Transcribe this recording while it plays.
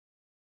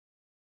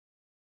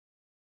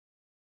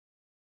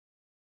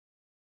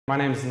My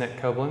name is Nick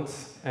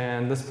Coblentz,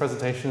 and this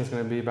presentation is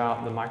going to be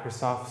about the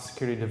Microsoft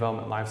Security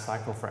Development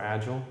Lifecycle for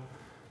Agile.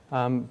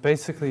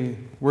 Basically,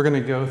 we're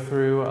going to go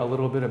through a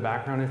little bit of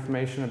background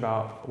information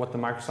about what the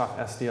Microsoft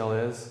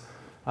SDL is.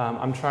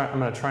 I'm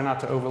going to try not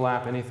to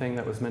overlap anything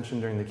that was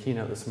mentioned during the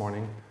keynote this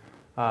morning.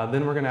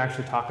 Then we're going to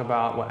actually talk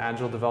about what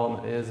Agile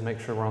development is and make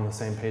sure we're on the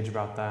same page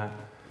about that.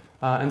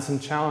 And some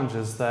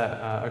challenges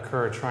that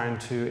occur trying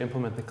to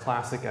implement the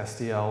classic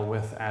SDL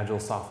with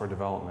Agile software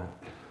development.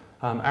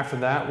 After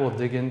that, we'll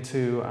dig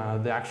into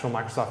the actual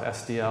Microsoft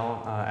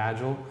SDL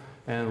Agile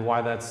and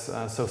why that's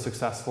so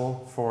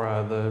successful for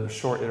the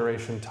short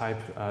iteration type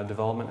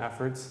development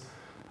efforts.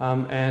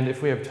 And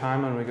if we have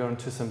time, I'm going to go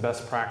into some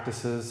best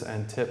practices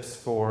and tips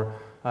for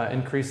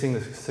increasing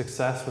the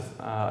success with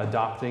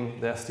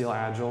adopting the SDL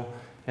Agile,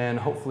 and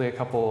hopefully a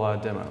couple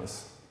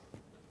demos.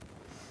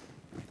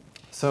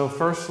 So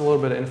first, a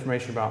little bit of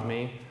information about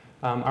me.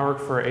 I work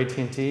for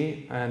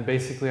AT&T, and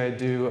basically I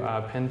do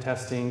pen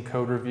testing,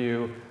 code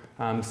review,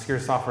 secure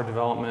software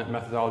development,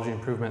 methodology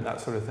improvement, that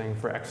sort of thing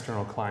for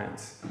external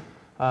clients.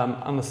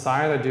 On the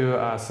side, I do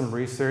some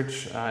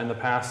research. In the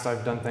past,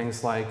 I've done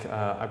things like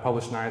I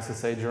published an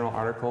ISSA journal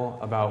article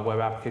about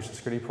web application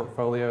security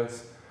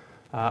portfolios.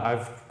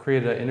 I've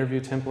created an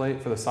interview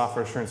template for the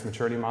software assurance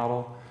maturity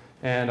model,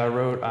 and I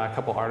wrote a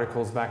couple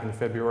articles back in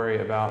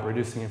February about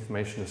reducing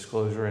information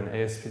disclosure in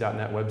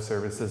ASP.NET Web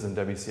Services and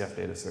WCF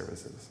data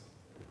services.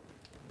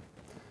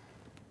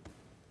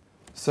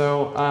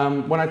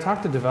 So when I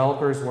talk to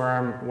developers where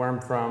I'm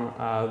from,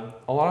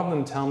 a lot of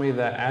them tell me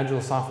that Agile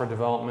software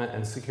development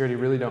and security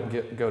really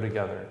don't go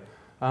together.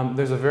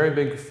 There's a very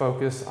big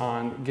focus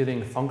on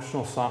getting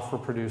functional software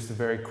produced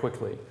very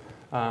quickly,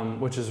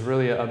 which is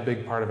really a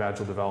big part of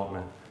Agile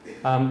development.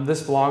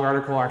 This blog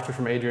article, actually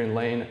from Adrian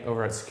Lane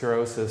over at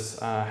Securosis,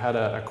 had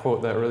a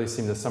quote that really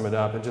seemed to sum it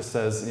up. It just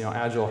says,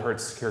 Agile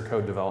hurts secure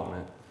code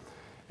development.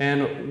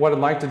 And what I'd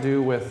like to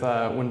do with,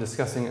 when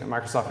discussing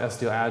Microsoft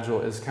SDL Agile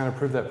is kind of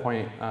prove that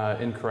point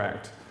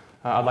incorrect.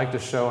 I'd like to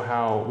show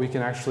how we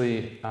can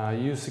actually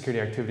use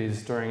security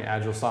activities during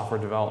Agile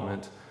software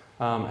development,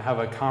 have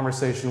a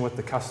conversation with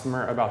the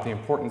customer about the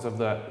importance of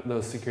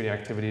those security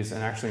activities,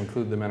 and actually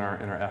include them in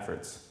our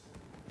efforts.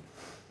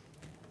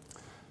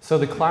 So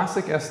the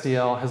classic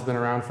SDL has been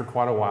around for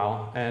quite a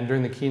while, and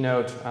during the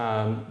keynote,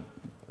 a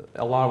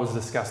lot was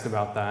discussed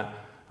about that.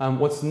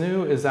 What's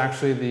new is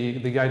actually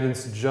the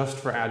guidance just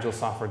for Agile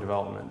software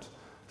development.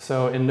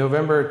 So in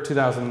November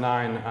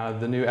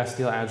 2009, the new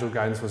SDL Agile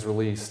Guidance was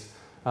released,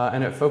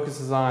 and it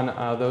focuses on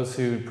those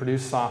who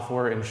produce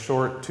software in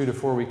short 2 to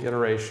 4 week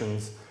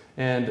iterations,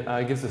 and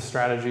gives a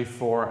strategy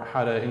for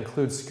how to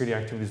include security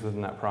activities within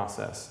that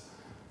process.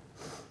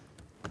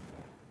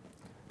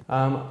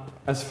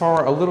 As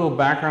for a little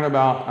background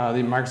about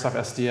the Microsoft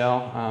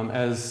SDL,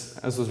 as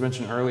was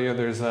mentioned earlier,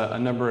 there's a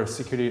number of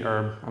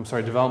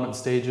development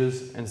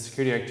stages and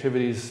security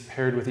activities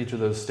paired with each of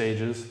those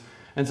stages.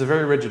 And it's a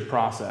very rigid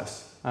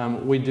process.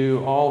 We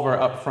do all of our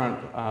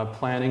upfront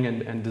planning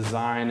and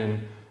design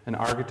and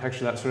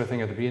architecture, that sort of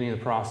thing at the beginning of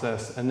the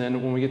process. And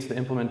then when we get to the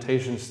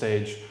implementation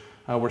stage,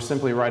 we're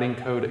simply writing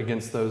code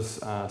against those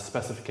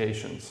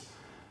specifications.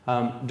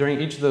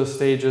 During each of those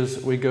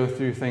stages, we go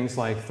through things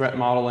like threat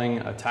modeling,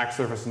 attack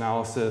surface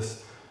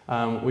analysis.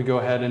 We go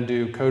ahead and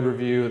do code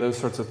review, those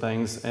sorts of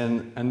things,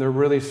 and they're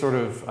really sort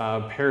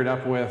of paired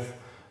up with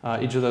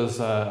each of those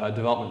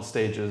development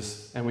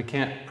stages, and we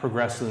can't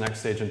progress to the next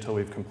stage until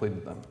we've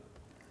completed them.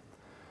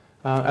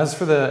 As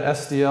for the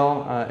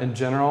SDL in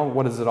general,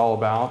 what is it all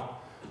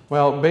about?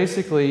 Well,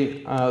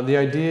 basically, the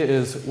idea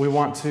is we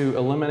want to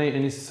eliminate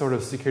any sort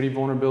of security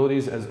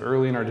vulnerabilities as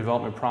early in our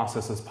development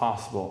process as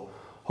possible.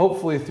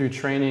 Hopefully through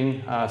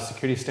training,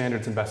 security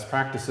standards and best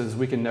practices,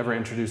 we can never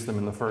introduce them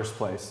in the first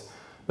place.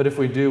 But if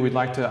we do, we'd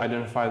like to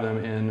identify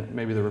them in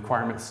maybe the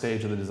requirement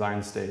stage or the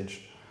design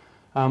stage.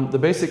 The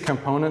basic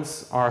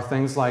components are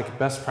things like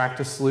best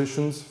practice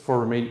solutions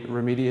for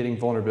remediating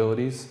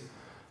vulnerabilities,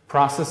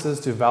 processes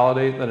to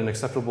validate that an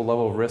acceptable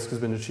level of risk has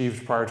been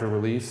achieved prior to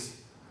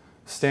release,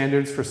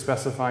 standards for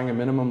specifying a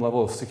minimum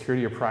level of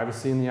security or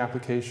privacy in the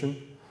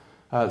application,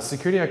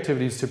 security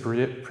activities to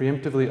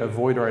preemptively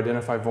avoid or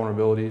identify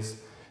vulnerabilities,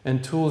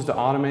 and tools to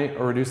automate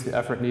or reduce the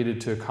effort needed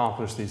to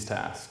accomplish these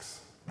tasks.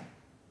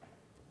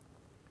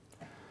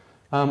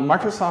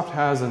 Microsoft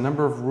has a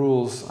number of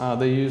rules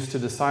they use to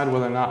decide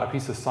whether or not a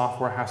piece of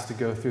software has to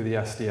go through the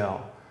SDL.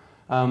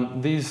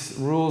 These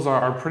rules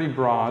are pretty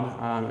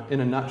broad. In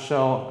a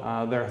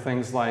nutshell, there are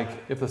things like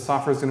if the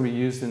software is going to be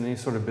used in any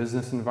sort of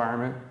business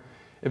environment,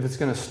 if it's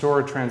going to store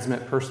or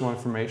transmit personal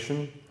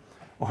information,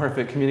 or if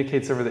it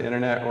communicates over the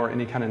internet or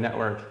any kind of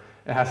network,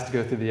 it has to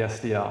go through the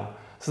SDL.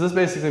 So this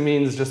basically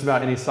means just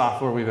about any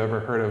software we've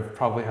ever heard of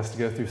probably has to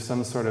go through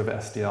some sort of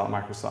SDL at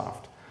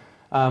Microsoft.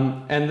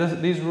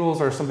 These rules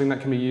are something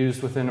that can be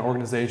used within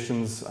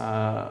organizations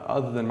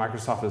other than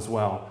Microsoft as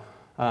well.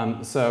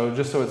 So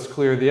just so it's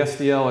clear, the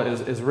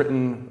SDL is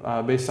written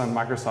based on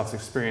Microsoft's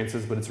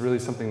experiences, but it's really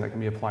something that can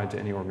be applied to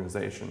any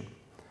organization.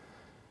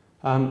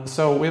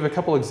 So we have a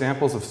couple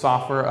examples of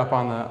software up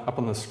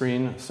on the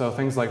screen. So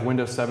things like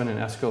Windows 7 and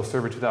SQL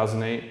Server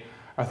 2008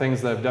 are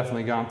things that have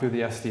definitely gone through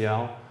the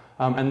SDL.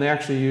 And they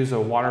actually use a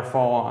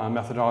waterfall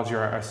methodology,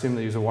 or I assume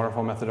they use a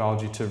waterfall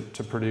methodology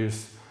to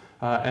produce.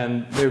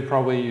 And they would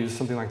probably use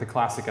something like the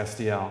classic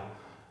SDL.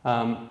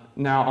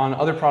 Now on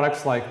other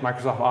products like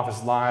Microsoft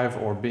Office Live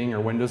or Bing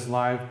or Windows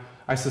Live,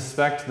 I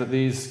suspect that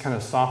these kind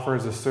of software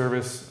as a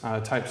service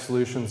type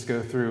solutions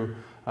go through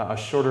a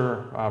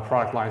shorter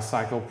product life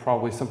cycle,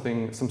 probably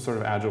some sort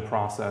of agile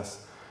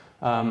process.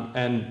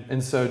 And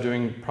in so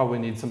doing, probably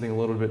need something a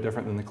little bit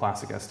different than the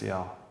classic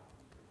SDL.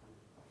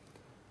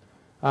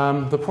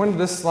 The point of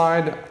this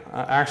slide,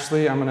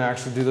 I'm going to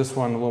actually do this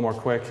one a little more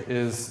quick,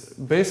 is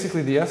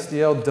basically the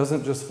SDL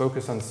doesn't just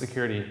focus on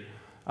security.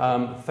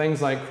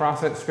 Things like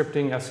cross-site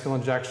scripting, SQL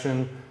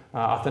injection,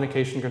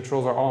 authentication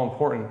controls are all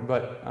important,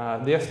 but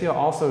the SDL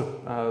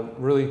also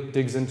really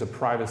digs into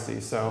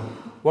privacy. So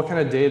what kind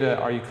of data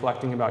are you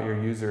collecting about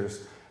your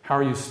users? How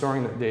are you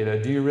storing that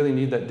data? Do you really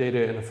need that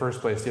data in the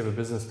first place? Do you have a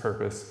business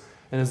purpose?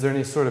 And is there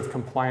any sort of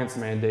compliance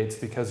mandates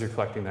because you're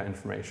collecting that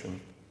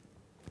information?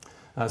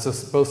 So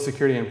both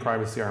security and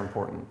privacy are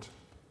important.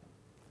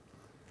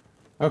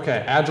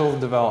 Okay, Agile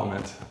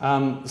development.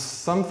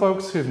 Some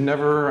folks who've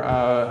never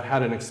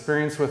had an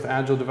experience with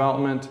Agile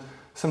development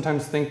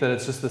sometimes think that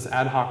it's just this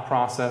ad hoc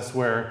process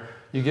where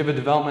you give a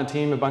development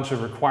team a bunch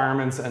of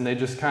requirements and they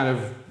just kind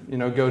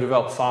of go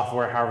develop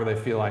software however they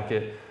feel like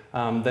it.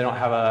 They don't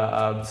have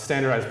a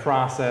standardized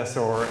process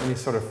or any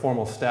sort of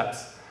formal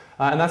steps.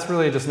 And that's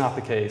really just not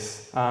the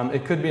case.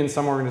 It could be in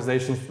some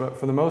organizations, but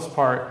for the most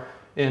part,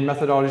 in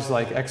methodologies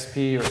like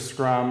XP or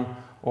Scrum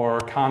or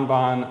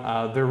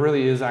Kanban, there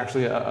really is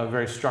actually a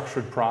very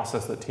structured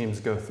process that teams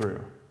go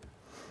through.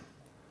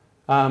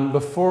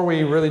 Before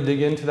we really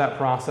dig into that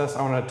process,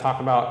 I want to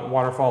talk about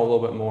Waterfall a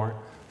little bit more.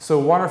 So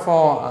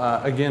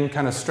Waterfall, again,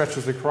 kind of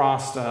stretches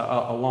across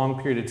a long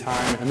period of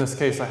time. In this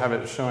case, I have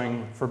it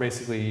showing for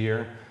basically a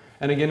year.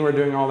 And again, we're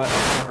doing all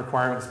that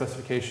requirement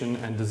specification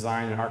and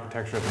design and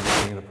architecture at the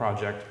beginning of the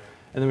project.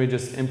 And then we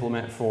just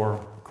implement for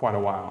quite a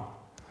while.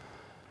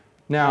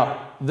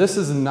 Now, this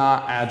is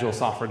not agile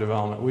software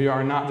development. We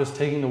are not just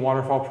taking the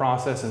waterfall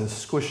process and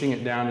squishing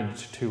it down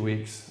into 2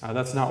 weeks.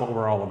 That's not what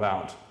we're all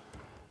about.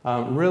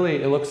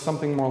 Really, it looks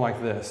something more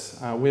like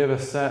this. We have a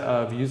set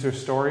of user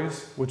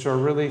stories, which are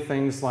really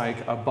things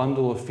like a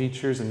bundle of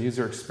features and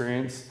user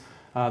experience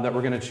that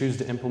we're going to choose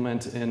to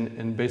implement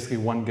in basically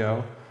one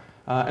go.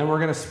 And we're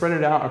going to spread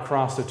it out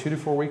across a 2 to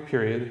 4 week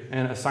period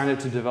and assign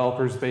it to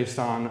developers based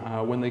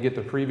on when they get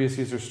the previous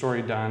user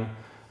story done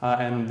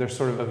and their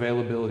sort of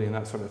availability and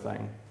that sort of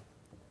thing.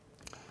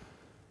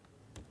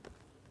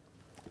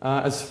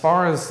 As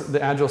far as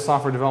the Agile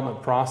software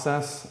development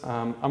process,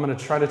 I'm going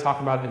to try to talk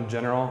about it in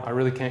general. I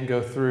really can't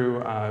go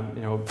through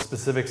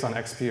specifics on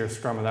XP or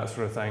Scrum and that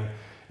sort of thing.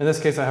 In this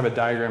case, I have a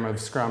diagram of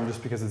Scrum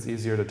just because it's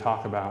easier to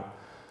talk about.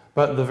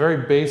 But the very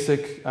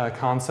basic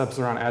concepts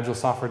around Agile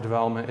software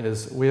development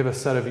is we have a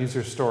set of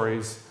user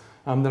stories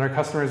that our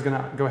customer is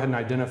going to go ahead and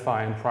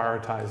identify and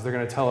prioritize. They're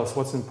going to tell us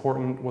what's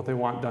important, what they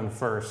want done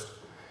first.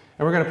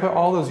 And we're going to put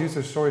all those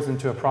user stories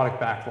into a product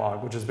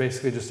backlog, which is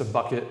basically just a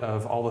bucket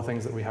of all the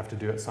things that we have to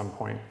do at some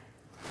point.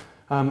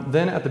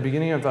 Then at the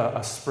beginning of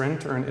a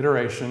sprint or an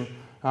iteration,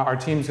 our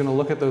team's going to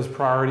look at those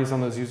priorities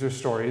on those user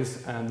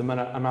stories and the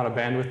amount of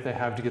bandwidth they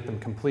have to get them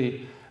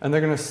complete. And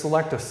they're going to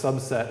select a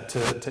subset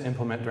to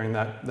implement during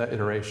that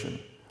iteration.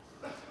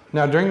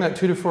 Now, during that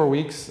 2 to 4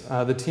 weeks,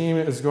 the team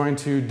is going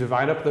to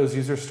divide up those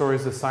user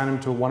stories, assign them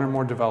to 1 or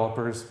more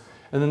developers.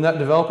 And then that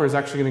developer is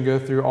actually going to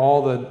go through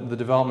all the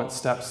development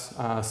steps,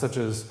 such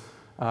as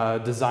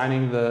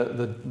designing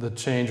the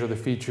change or the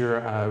feature,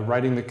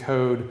 writing the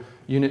code,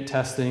 unit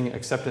testing,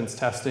 acceptance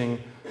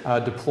testing,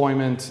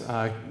 deployment,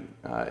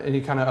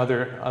 any kind of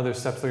other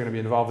steps that are going to be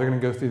involved. They're going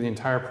to go through the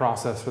entire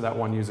process for that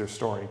one user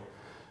story.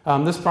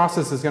 This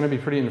process is going to be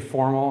pretty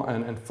informal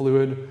and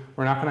fluid.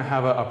 We're not going to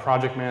have a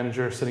project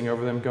manager sitting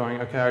over them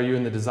going, okay, are you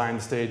in the design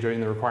stage, are you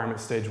in the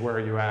requirement stage, where are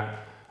you at?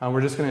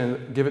 We're just going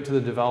to give it to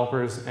the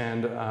developers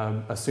and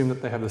assume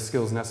that they have the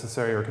skills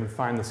necessary or can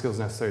find the skills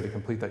necessary to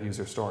complete that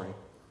user story.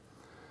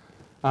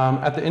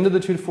 At the end of the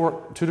 2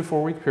 to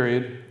 4 week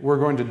period, we're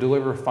going to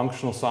deliver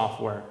functional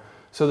software.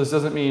 So this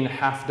doesn't mean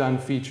half-done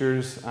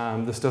features.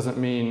 This doesn't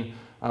mean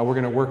we're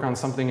going to work on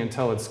something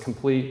until it's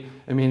complete.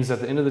 It means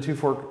at the end of the 2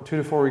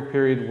 to 4 week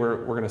period,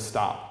 we're going to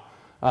stop.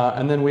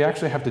 And then we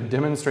actually have to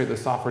demonstrate the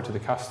software to the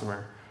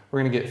customer. We're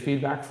going to get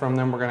feedback from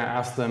them. We're going to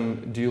ask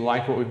them, do you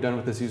like what we've done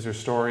with this user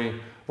story?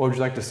 What would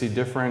you like to see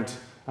different?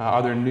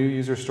 Are there new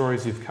user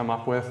stories you've come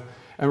up with?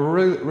 And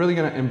we're really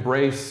going to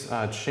embrace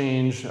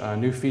change,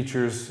 new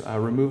features,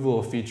 removal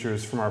of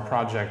features from our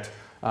project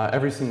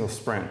every single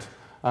sprint,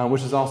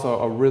 which is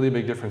also a really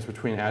big difference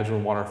between Agile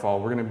and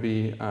Waterfall. We're going to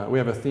be, we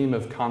have a theme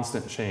of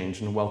constant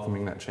change and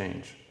welcoming that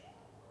change.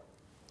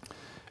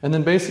 And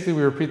then basically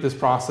we repeat this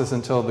process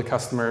until the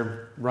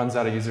customer runs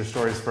out of user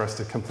stories for us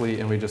to complete,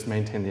 and we just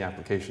maintain the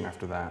application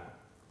after that.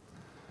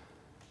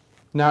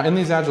 Now, in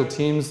these Agile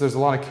teams, there's a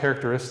lot of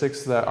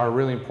characteristics that are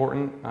really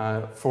important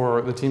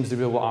for the teams to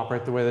be able to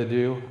operate the way they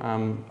do.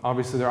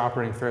 Obviously, they're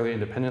operating fairly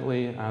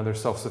independently. They're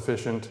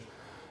self-sufficient.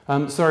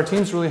 So our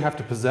teams really have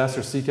to possess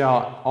or seek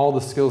out all the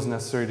skills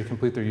necessary to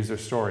complete their user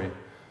story.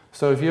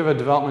 So if you have a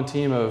development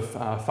team of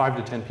 5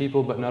 to 10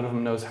 people, but none of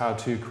them knows how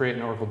to create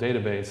an Oracle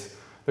database,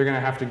 they're going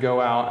to have to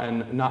go out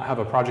and not have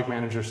a project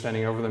manager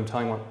standing over them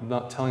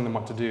telling them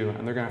what to do,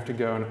 and they're going to have to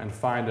go and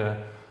find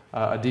a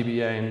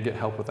DBA and get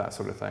help with that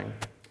sort of thing.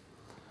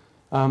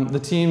 The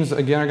teams,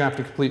 again, are going to have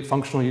to complete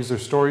functional user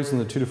stories in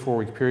the 2 to 4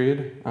 week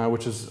period,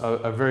 which is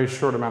a very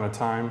short amount of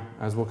time,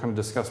 as we'll kind of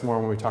discuss more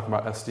when we talk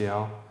about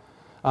SDL.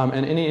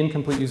 And any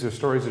incomplete user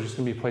stories are just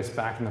going to be placed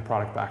back in the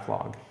product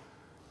backlog.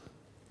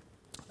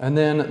 And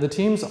then the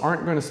teams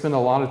aren't going to spend a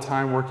lot of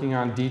time working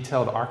on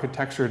detailed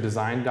architecture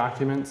design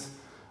documents.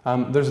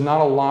 There's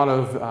not a lot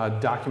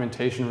of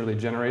documentation really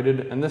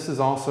generated, and this is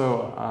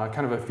also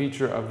kind of a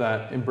feature of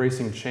that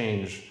embracing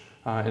change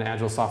in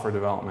Agile software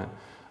development.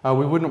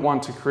 We wouldn't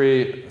want to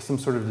create some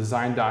sort of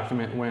design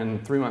document when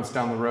 3 months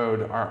down the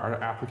road our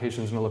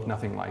application is going to look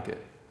nothing like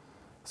it.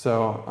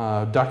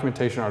 So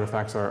documentation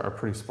artifacts are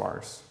pretty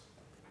sparse.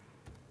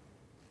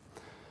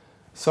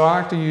 So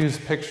I like to use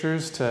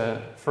pictures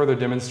to further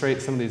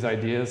demonstrate some of these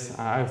ideas.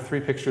 I have 3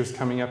 pictures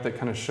coming up that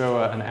kind of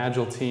show an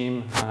Agile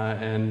team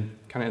and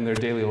kind of in their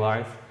daily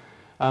life.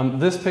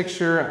 This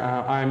picture,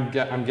 I'm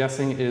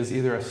guessing, is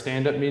either a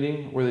stand-up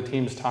meeting where the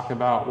teams talk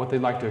about what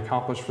they'd like to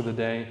accomplish for the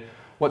day,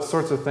 what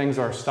sorts of things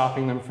are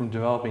stopping them from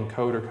developing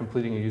code or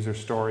completing a user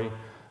story,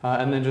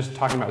 and then just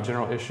talking about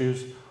general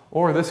issues.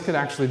 Or this could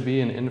actually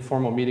be an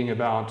informal meeting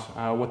about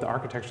what the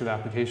architecture of the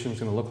application is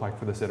going to look like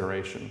for this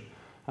iteration.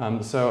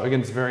 So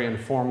again, it's very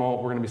informal.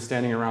 We're going to be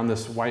standing around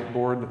this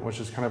whiteboard, which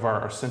is kind of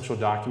our central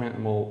document,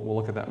 and we'll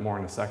look at that more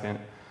in a second,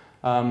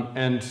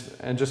 and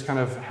just kind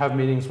of have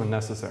meetings when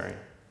necessary.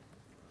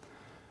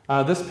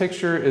 This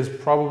picture is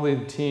probably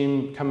the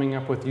team coming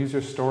up with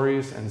user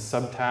stories and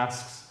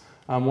subtasks.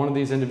 One of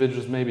these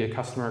individuals may be a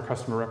customer or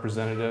customer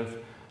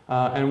representative,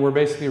 and we're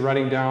basically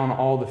writing down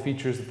all the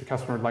features that the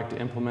customer would like to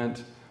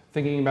implement,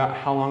 thinking about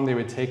how long they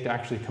would take to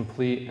actually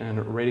complete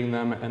and rating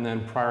them, and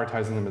then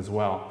prioritizing them as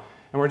well.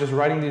 And we're just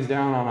writing these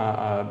down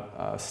on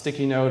a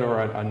sticky note or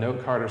a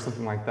note card or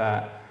something like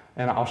that,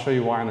 and I'll show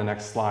you why on the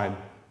next slide.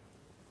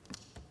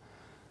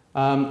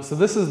 So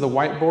this is the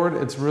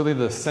whiteboard. It's really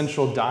the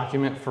central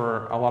document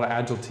for a lot of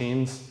Agile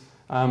teams.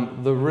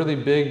 The really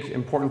big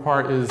important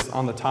part is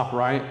on the top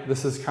right.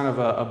 This is kind of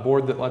a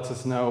board that lets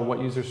us know what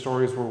user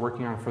stories we're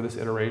working on for this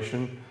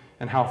iteration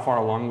and how far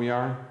along we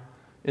are.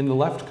 In the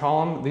left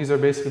column, these are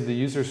basically the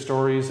user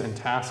stories and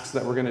tasks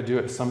that we're going to do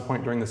at some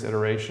point during this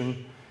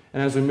iteration.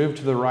 And as we move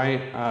to the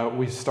right,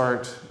 we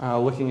start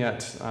looking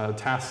at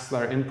tasks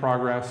that are in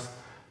progress,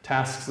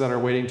 tasks that are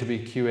waiting to be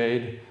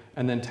QA'd,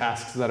 and then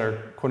tasks that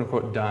are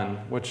quote-unquote done,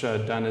 which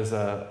done is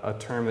a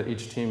term that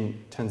each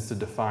team tends to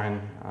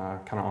define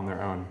kind of on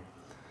their own.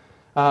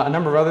 A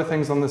number of other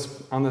things on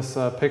this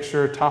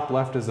picture. Top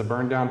left is a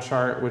burn down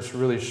chart, which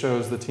really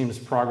shows the team's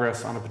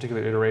progress on a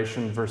particular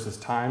iteration versus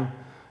time,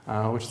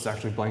 which is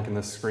actually blank in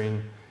this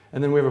screen.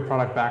 And then we have a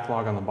product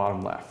backlog on the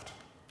bottom left.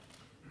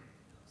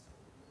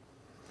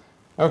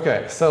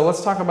 Okay, so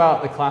let's talk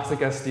about the classic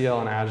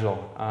SDL and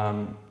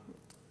Agile.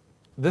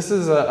 This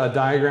is a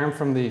diagram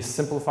from the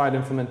simplified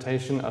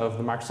implementation of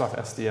the Microsoft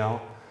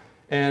SDL.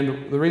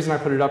 And the reason I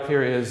put it up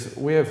here is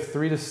we have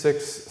 3 to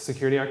 6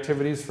 security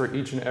activities for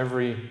each and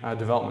every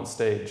development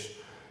stage.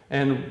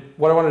 And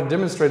what I want to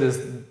demonstrate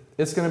is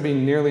it's going to be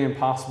nearly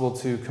impossible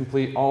to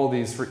complete all of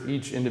these for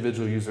each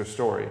individual user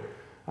story.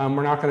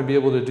 We're not going to be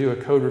able to do a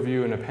code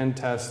review and a pen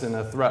test and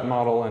a threat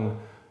model and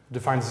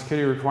define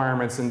security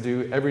requirements and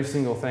do every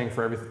single thing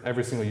for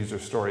every single user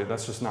story.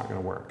 That's just not going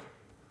to work.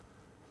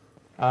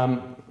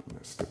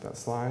 Let's skip that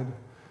slide.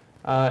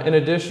 In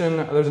addition,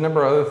 there's a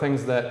number of other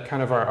things that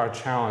kind of are a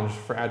challenge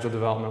for Agile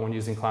development when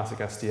using classic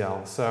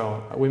SDL.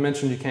 So we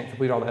mentioned you can't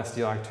complete all the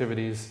SDL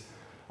activities.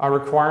 Our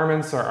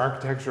requirements, our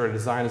architecture, our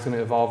design is going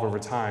to evolve over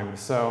time.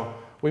 So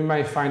we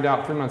might find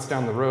out 3 months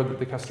down the road that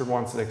the customer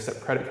wants to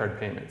accept credit card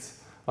payments.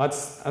 Well,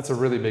 that's a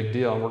really big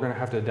deal, and we're going to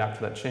have to adapt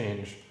to that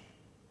change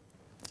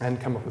and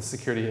come up with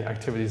security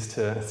activities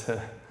to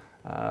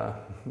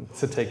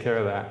take care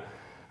of that.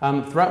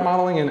 Threat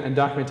modeling and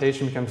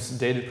documentation becomes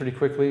dated pretty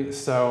quickly,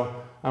 so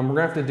we're going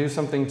to have to do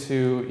something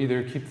to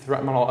either keep the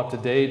threat model up to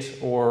date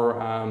or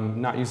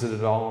not use it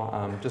at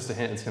all. Just a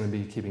hint, it's going to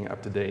be keeping it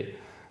up to date.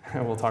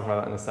 We'll talk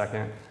about that in a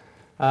second.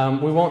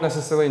 We won't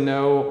necessarily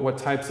know what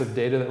types of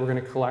data that we're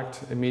going to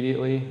collect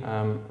immediately.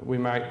 We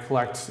might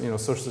collect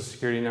social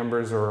security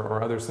numbers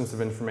or other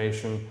sensitive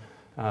information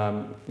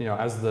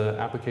as the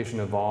application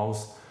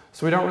evolves.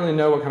 So we don't really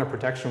know what kind of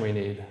protection we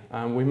need.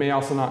 We may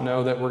also not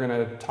know that we're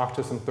going to talk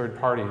to some third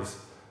parties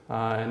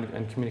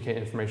and communicate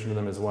information to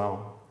them as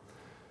well.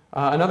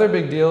 Another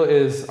big deal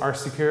is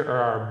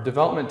our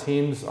development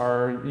teams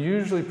are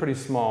usually pretty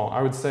small.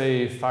 I would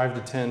say 5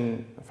 to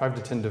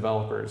 10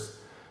 developers.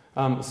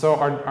 So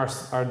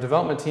our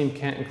development team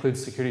can't include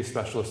security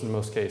specialists in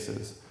most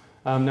cases.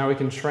 Now we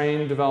can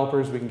train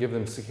developers, we can give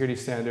them security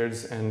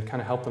standards and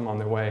kind of help them on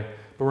their way,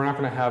 but we're not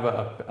going to have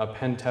a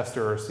pen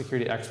tester or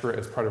security expert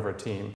as part of our team.